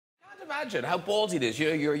imagine how ballsy it is.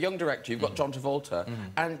 You're a young director, you've got John Travolta,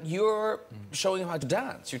 and you're showing him how to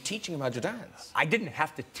dance. You're teaching him how to dance. I didn't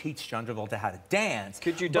have to teach John Travolta how to dance.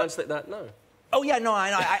 Could you dance like that? No. Oh, yeah, no,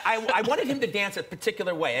 I wanted him to dance a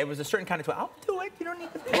particular way. It was a certain kind of way. I'll do it. You don't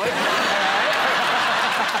need to do it. What?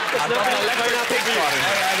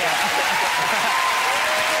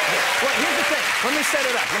 Well, here's the thing. Let me set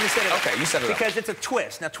it up. Okay, you set it up. Because it's a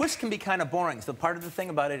twist. Now, twists can be kind of boring. So part of the thing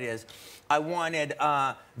about it is I wanted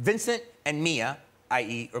Vincent and Mia,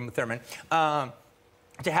 i.e. Uma Thurman, to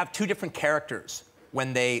have two different characters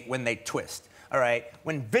when they twist. All right?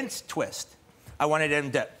 When Vince twists, I wanted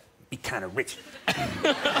him to be kind of rich. Like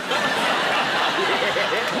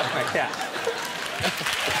that.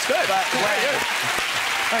 It's good.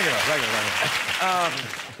 Thank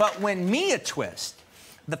you. But when Mia twists,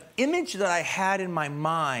 the image that I had in my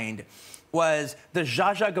mind was the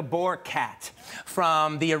Zsa Zsa Gabor cat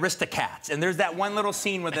from the Aristocats. And there's that one little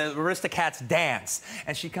scene where the Aristocats dance,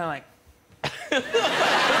 and she kind of like...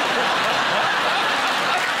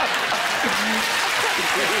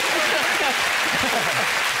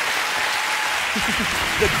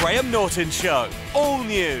 The Graham Norton Show. All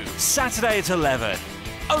new. Saturday at 11.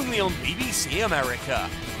 Only on BBC America.